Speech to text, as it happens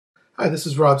Hi, this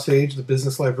is Rob Sage, the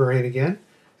business librarian again,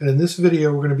 and in this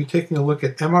video we're going to be taking a look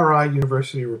at MRI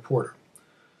University Reporter.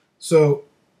 So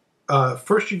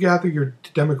first you gather your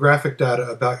demographic data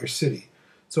about your city.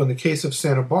 So in the case of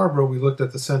Santa Barbara, we looked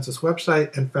at the census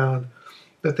website and found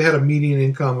that they had a median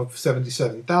income of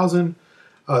 $77,000.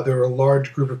 There were a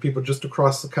large group of people just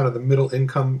across the kind of the middle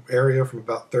income area from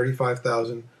about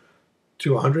 $35,000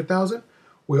 to $100,000.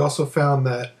 We also found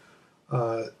that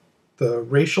the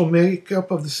racial makeup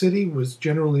of the city was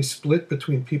generally split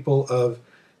between people of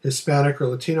Hispanic or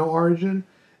Latino origin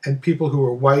and people who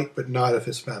were white but not of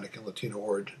Hispanic and Latino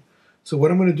origin. So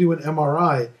what I'm going to do in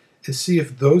MRI is see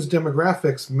if those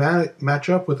demographics match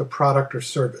up with a product or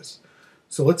service.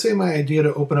 So let's say my idea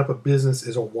to open up a business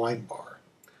is a wine bar.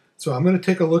 So I'm going to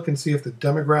take a look and see if the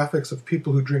demographics of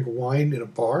people who drink wine in a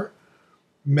bar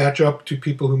match up to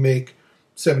people who make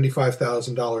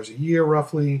 $75,000 a year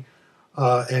roughly,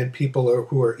 and people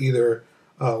who are either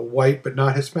white but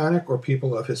not Hispanic or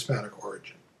people of Hispanic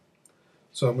origin.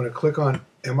 So I'm going to click on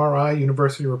MRI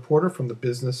University Reporter from the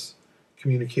Business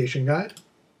Communication Guide.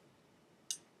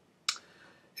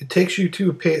 It takes you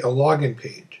to a login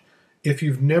page. If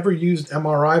you've never used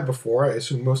MRI before, I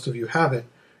assume most of you haven't,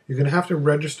 you're going to have to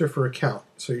register for an account.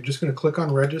 So you're just going to click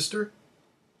on Register.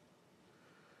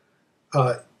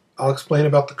 I'll explain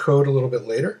about the code a little bit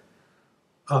later.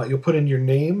 You'll put in your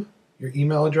name, your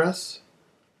email address,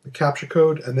 the CAPTCHA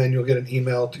code, and then you'll get an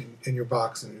email in your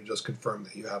box and you just confirm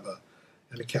that you have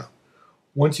an account.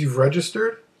 Once you've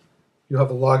registered, you'll have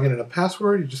a login and a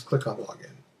password. You just click on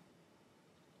Login.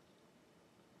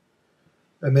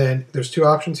 And then there's two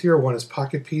options here. One is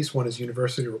Pocket Piece, one is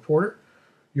University Reporter.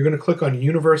 You're going to click on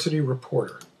University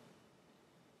Reporter.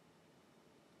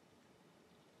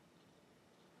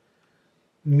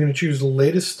 I'm going to choose the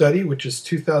latest study, which is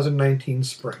 2019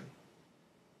 spring.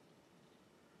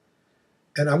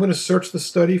 And I'm going to search the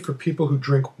study for people who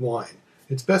drink wine.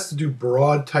 It's best to do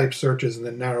broad type searches and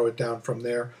then narrow it down from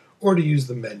there, or to use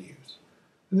the menus.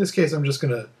 In this case, I'm just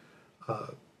going to,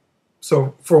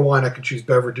 so for wine, I could choose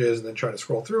beverages and then try to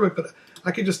scroll through it, but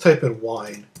I could just type in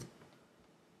wine.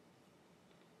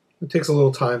 It takes a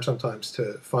little time sometimes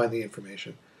to find the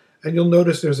information. And you'll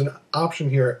notice there's an option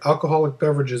here, alcoholic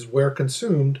beverages where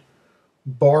consumed,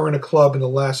 bar in a club in the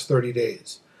last 30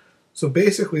 days. So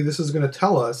basically, this is going to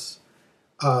tell us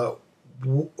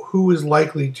who is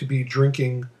likely to be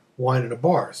drinking wine in a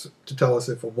bar, so to tell us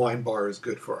if a wine bar is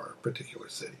good for our particular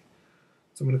city.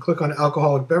 So I'm going to click on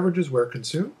alcoholic beverages where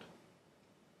consumed.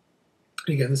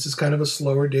 Again, this is kind of a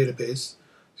slower database,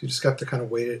 so you just have to kind of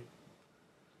wait it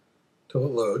till it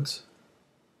loads.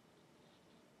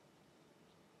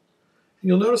 And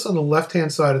you'll notice on the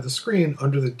left-hand side of the screen,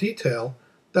 under the detail,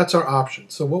 that's our option.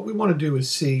 So what we want to do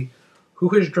is see who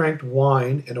has drank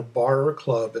wine in a bar or a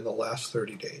club in the last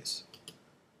 30 days.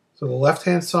 So the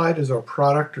left-hand side is our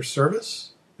product or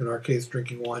service, in our case,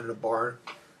 drinking wine in a bar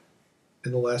in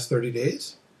the last 30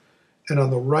 days. And on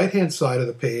the right-hand side of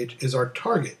the page is our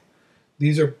target.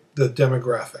 These are the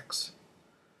demographics.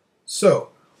 So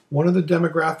one of the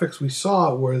demographics we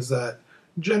saw was that,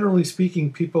 generally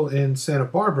speaking, people in Santa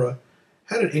Barbara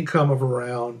had an income of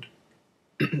around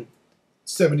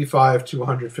 $75,000 to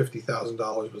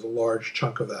 $150,000 was a large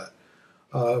chunk of that.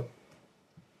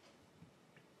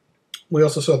 We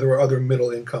also saw there were other middle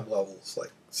income levels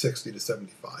like 60 to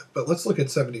 75, but let's look at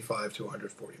 75 to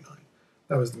 149.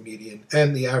 That was the median,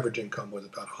 and the average income was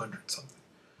about 100 something.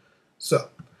 So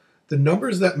the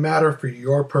numbers that matter for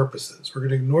your purposes, we're going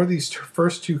to ignore these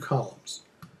first two columns.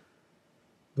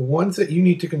 The ones that you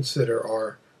need to consider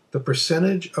are the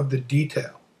percentage of the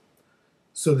detail.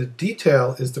 So the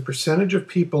detail is the percentage of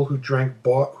people who drank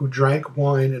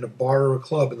wine in a bar or a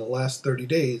club in the last 30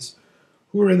 days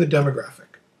who are in the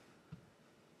demographic.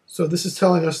 So this is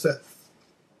telling us that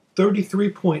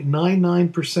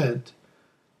 33.99%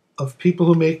 of people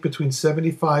who make between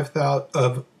 75,000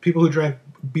 of people who drank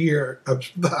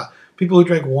people who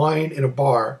drank wine in a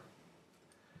bar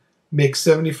make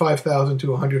 $75,000 to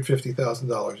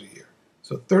 $150,000 a year.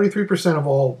 So 33% of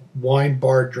all wine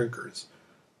bar drinkers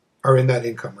are in that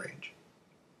income range.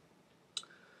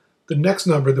 The next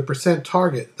number, the percent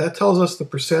target, that tells us the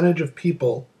percentage of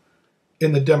people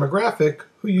in the demographic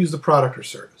who use the product or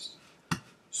service.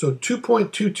 So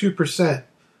 2.22%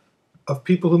 of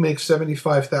people who make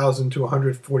 $75,000 to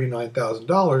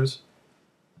 $149,000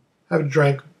 have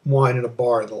drank wine in a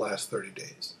bar in the last 30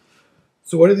 days.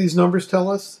 So what do these numbers tell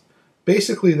us?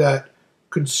 Basically that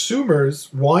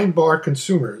consumers, wine bar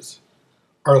consumers,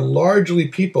 are largely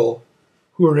people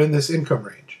who are in this income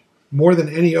range, more than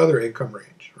any other income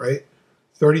range, right?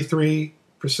 33%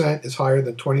 is higher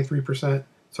than 23%,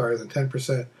 it's higher than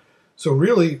 10%. So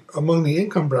really, among the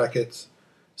income brackets,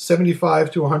 75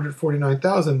 to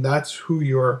 149,000, that's who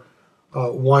your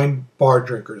wine bar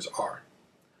drinkers are.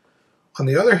 On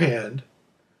the other hand,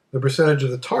 the percentage of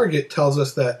the target tells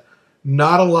us that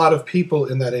not a lot of people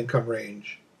in that income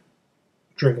range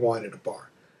drink wine at a bar.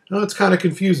 Now, it's kind of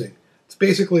confusing. It's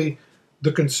basically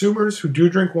the consumers who do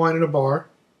drink wine in a bar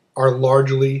are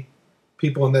largely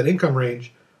people in that income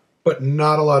range, but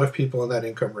not a lot of people in that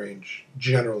income range,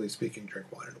 generally speaking,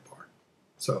 drink wine in a bar.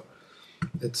 So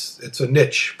it's a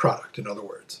niche product, in other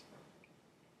words.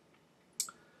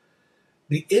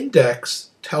 The index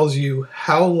tells you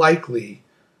how likely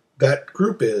that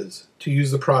group is to use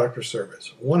the product or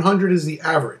service. 100 is the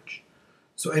average.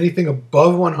 So anything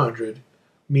above 100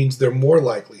 means they're more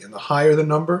likely. And the higher the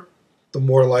number, the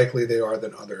more likely they are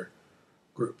than other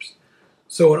groups.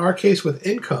 So in our case with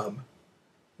income,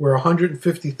 where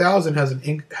 150,000 has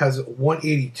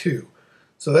 182.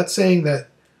 So that's saying that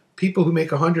people who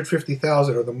make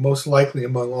 150,000 are the most likely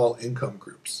among all income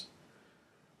groups.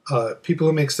 People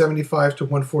who make 75 to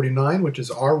 149, which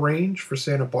is our range for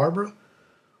Santa Barbara,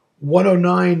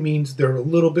 109 means they're a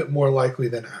little bit more likely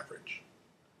than average,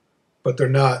 but they're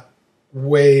not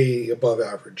way above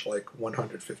average, like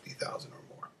 150,000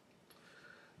 or more.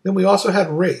 Then we also had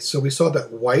race. So we saw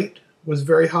that white was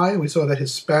very high, and we saw that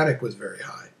Hispanic was very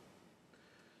high.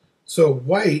 So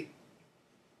white,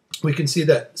 we can see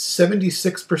that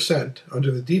 76% under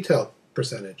the detailed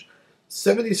percentage,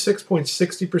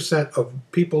 76.60% of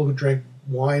people who drank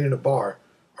wine in a bar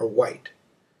are white.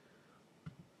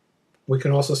 We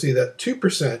can also see that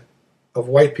 2% of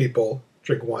white people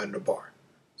drink wine in a bar.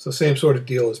 So same sort of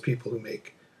deal as people who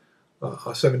make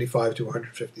 75 to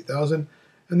 150,000.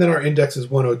 And then our index is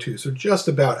 102, so just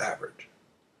about average.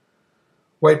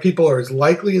 White people are as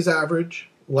likely as average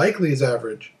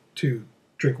to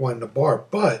drink wine in a bar,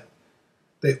 but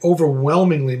they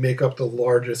overwhelmingly make up the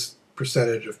largest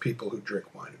percentage of people who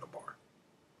drink wine in a bar.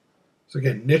 So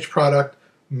again, niche product,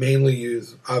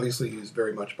 obviously used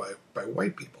very much by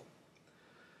white people.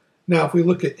 Now, if we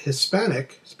look at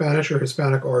Hispanic, Spanish or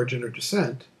Hispanic origin or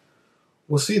descent,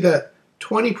 we'll see that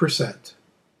 20%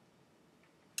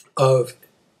 of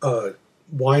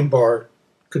wine bar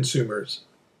consumers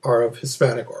are of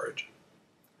Hispanic origin.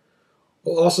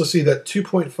 We'll also see that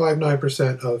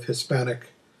 2.59% of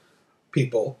Hispanic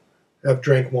people have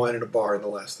drank wine in a bar in the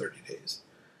last 30 days.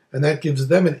 And that gives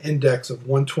them an index of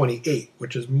 128,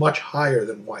 which is much higher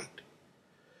than white.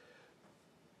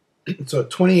 So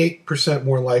 28%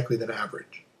 more likely than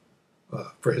average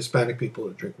for Hispanic people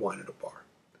who drink wine at a bar.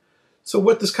 So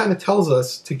what this kind of tells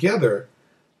us together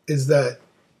is that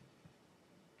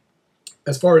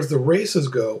as far as the races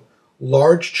go,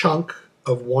 large chunk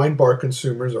of wine bar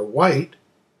consumers are white,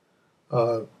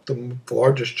 the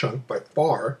largest chunk by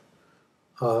far,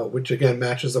 which again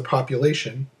matches the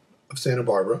population of Santa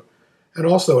Barbara. And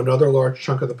also another large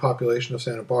chunk of the population of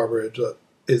Santa Barbara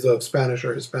is of Spanish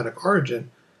or Hispanic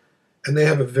origin, and they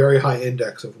have a very high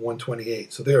index of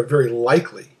 128. So they are very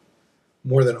likely,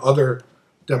 more than other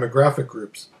demographic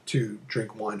groups, to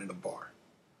drink wine in a bar.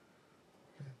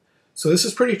 So this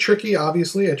is pretty tricky,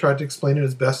 obviously. I tried to explain it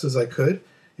as best as I could.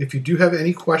 If you do have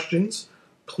any questions,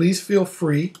 please feel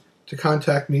free to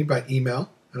contact me by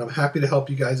email, and I'm happy to help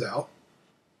you guys out.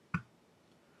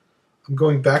 I'm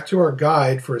going back to our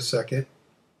guide for a second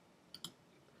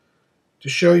to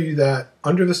show you that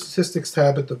under the Statistics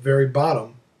tab at the very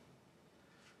bottom,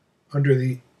 under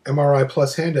the MRI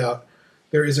Plus handout,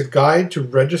 there is a guide to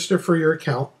register for your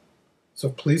account. So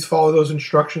please follow those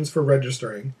instructions for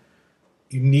registering.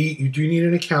 You do need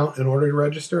an account in order to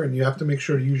register, and you have to make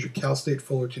sure to use your Cal State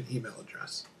Fullerton email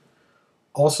address.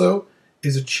 Also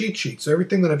is a cheat sheet. So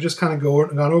everything that I've just kind of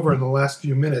gone over in the last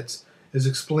few minutes is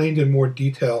explained in more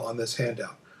detail on this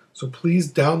handout. So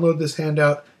please download this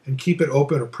handout and keep it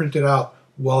open or print it out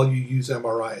while you use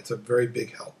MRI. It's a very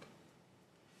big help.